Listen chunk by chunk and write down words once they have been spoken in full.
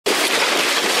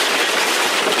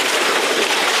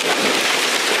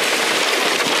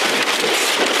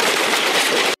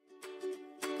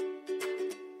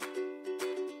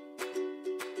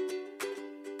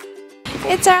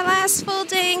It's our last full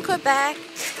day in Quebec,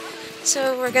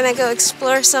 so we're gonna go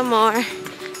explore some more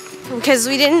because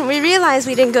we realized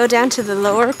we didn't go down to the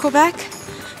lower Quebec,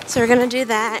 so we're gonna do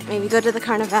that. Maybe go to the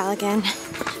Carnival again.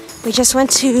 We just went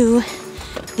to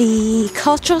the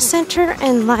cultural center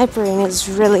and library, and it's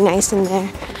really nice in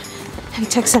there. We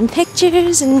took some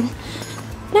pictures, and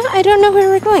now I don't know where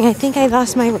we're going. I think I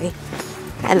lost my way.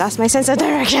 I lost my sense of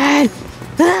direction.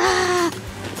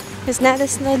 Because now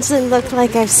this doesn't look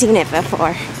like I've seen it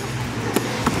before.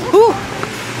 Woo!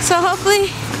 So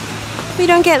hopefully we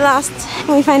don't get lost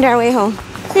when we find our way home.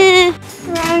 We're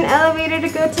on an elevator to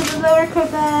go to the lower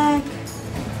Quebec.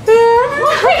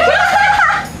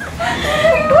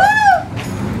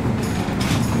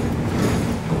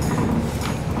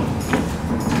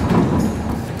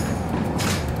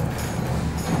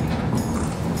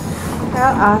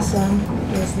 How awesome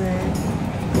is that?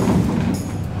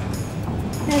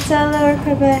 That's all lower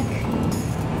Quebec.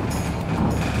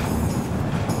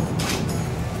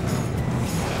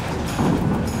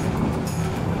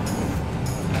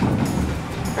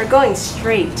 We're going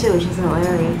straight too, which is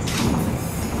hilarious.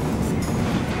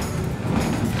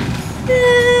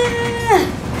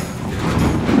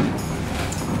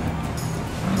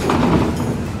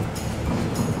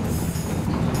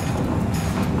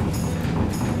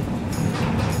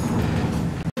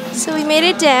 So we made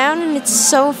it down, and it's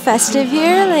so festive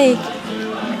here. Like,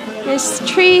 there's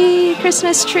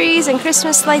Christmas trees and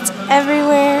Christmas lights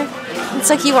everywhere. It's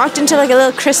like you walked into like a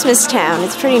little Christmas town.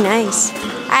 It's pretty nice.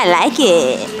 I like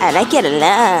it. I like it a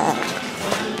lot.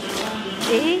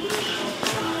 See?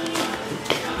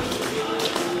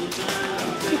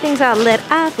 Everything's all lit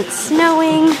up. It's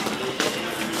snowing.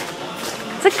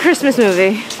 It's like a Christmas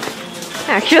movie,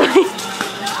 actually.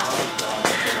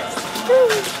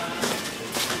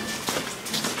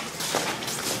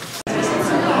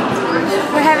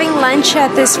 We're having lunch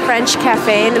at this French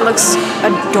cafe, and it looks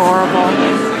adorable.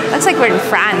 It looks like we're in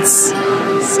France.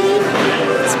 See?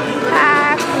 It's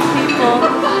packed with people.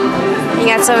 You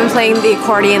got someone playing the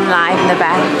accordion live in the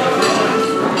back.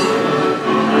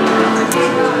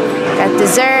 You got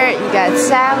dessert, you got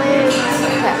salads,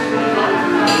 you got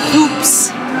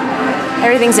hoops.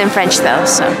 Everything's in French though,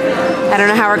 so I don't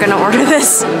know how we're gonna order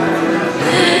this.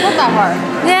 Not that hard.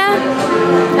 Yeah.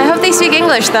 I hope they speak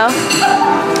English though.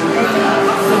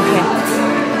 Okay.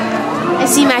 I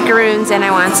see macaroons and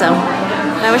I want some.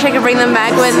 I wish I could bring them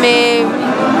back with me.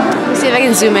 Let's see if I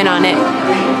can zoom in on it.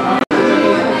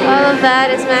 All of that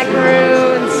is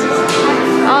macaroons.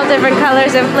 All different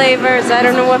colors and flavors. I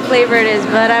don't know what flavor it is,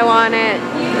 but I want it.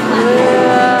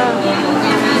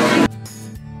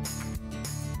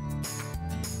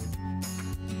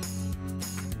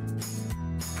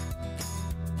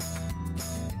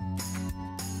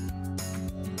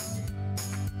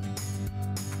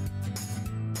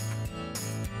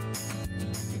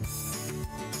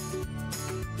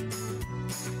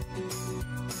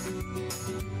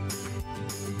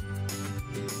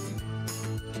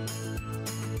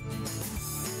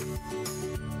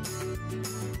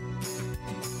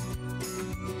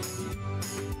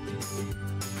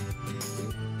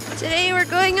 Today we're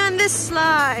going on this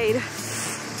slide.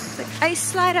 The ice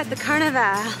slide at the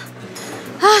Carnival.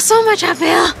 Oh, so much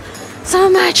uphill. So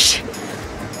much.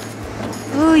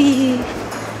 Ooh, yeah.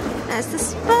 That's the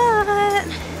spot.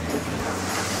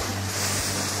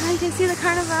 Oh, you can see the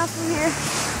Carnival from here.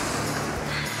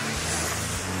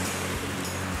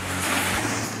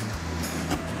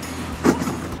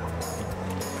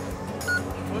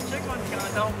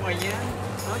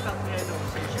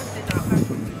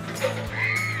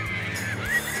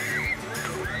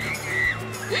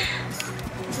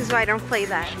 This is why I don't play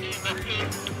that.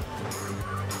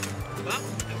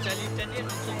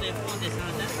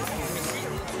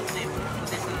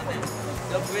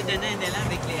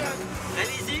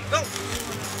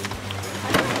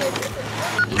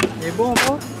 C'est bon,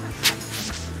 bon?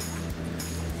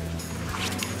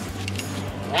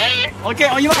 Ok,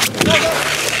 on y va! Go, go.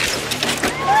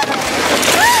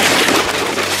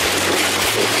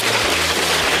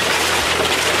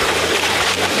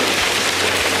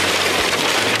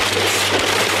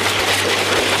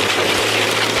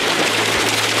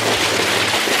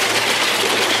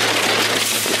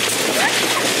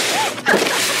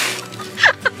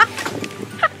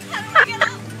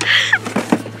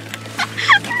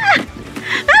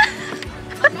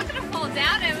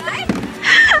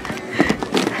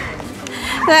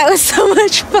 That was so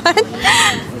much fun.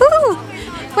 Ooh,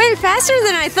 went faster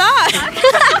than I thought.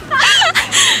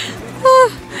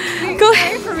 Go.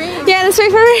 Wait for me. Yeah, let's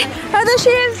wait for me. Oh, there she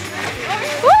is.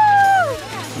 Woo!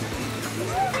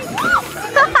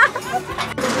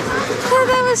 Oh,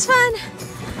 that was fun.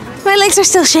 My legs are are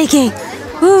still shaking.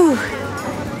 Woo!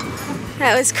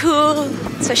 That was cool,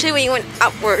 especially when you went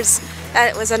upwards.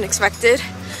 That was unexpected.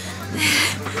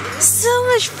 So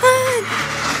much fun!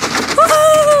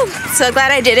 Woo! So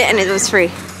glad I did it and it was free.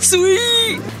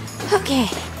 Sweet! Okay,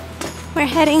 we're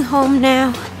heading home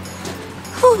now.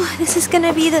 Whew, this is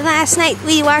gonna be the last night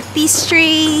we walk these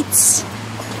streets.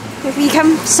 They've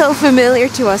become so familiar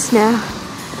to us now.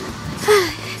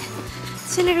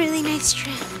 It's been a really nice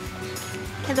trip.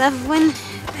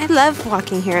 I love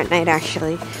walking here at night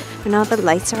actually. When all the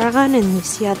lights are on and you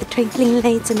see all the twinkling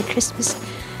lights and the Christmas.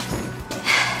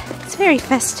 It's very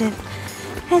festive.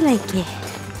 I like it.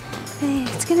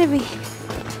 It's gonna be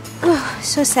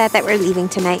so sad that we're leaving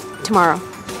tomorrow.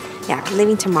 Yeah, we're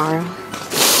leaving tomorrow.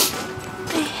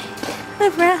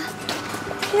 Revoir.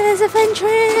 It was a fun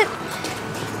trip.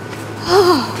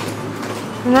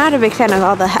 I'm not a big fan of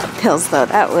all the uphills though.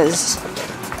 That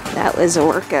was a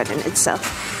workout in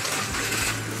itself.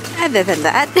 Other than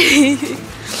that, it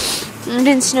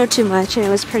didn't snow too much and it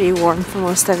was pretty warm for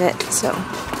most of it, so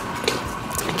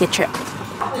a good trip.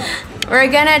 We're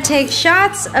gonna take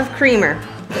shots of creamer.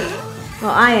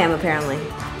 Well, I am apparently.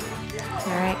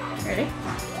 All right, ready?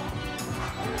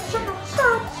 Shots.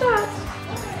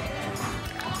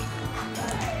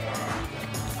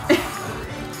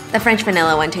 The French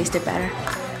vanilla one tasted better.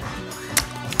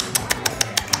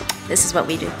 This is what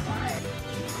we do.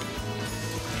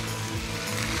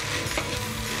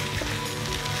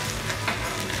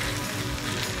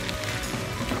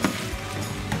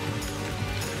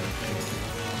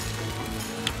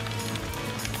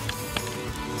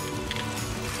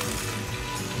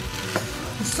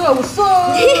 What's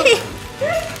up?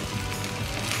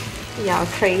 Y'all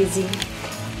crazy.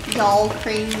 Y'all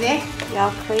crazy.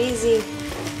 Y'all crazy.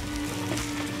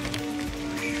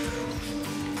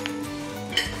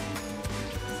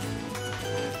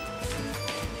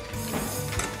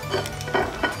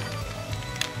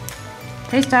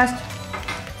 Taste test.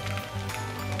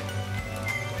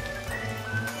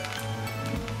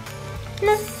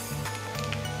 No.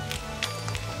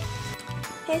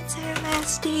 It's our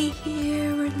last day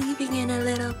here. We're leaving in a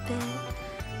little bit.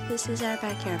 This is our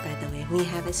backyard, by the way. We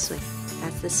have a swing.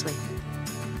 That's the swing.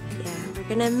 Yeah, we're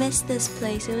gonna miss this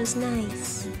place. It was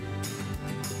nice.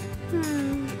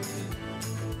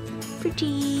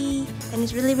 Pretty. And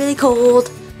it's really, really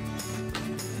cold.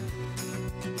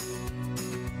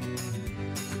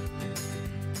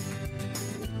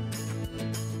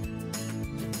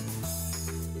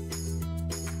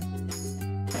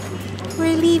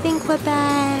 We're leaving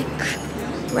Quebec.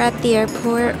 We're at the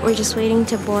airport. We're just waiting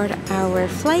to board our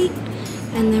flight.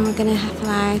 And then we're gonna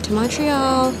fly to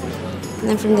Montreal. And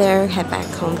then from there, head back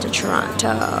home to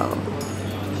Toronto.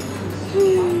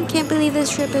 Can't believe this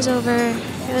trip is over.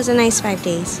 It was a nice 5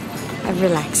 days of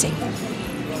relaxing.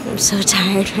 I'm so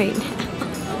tired right now.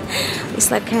 We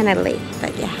slept kind of late,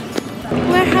 but yeah.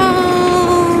 We're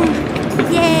home!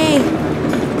 Yay!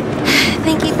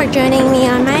 Thank you for joining me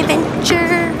on my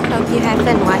adventure. Hope you had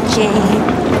fun watching.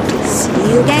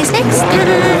 See you guys next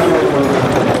time.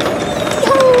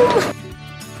 Home!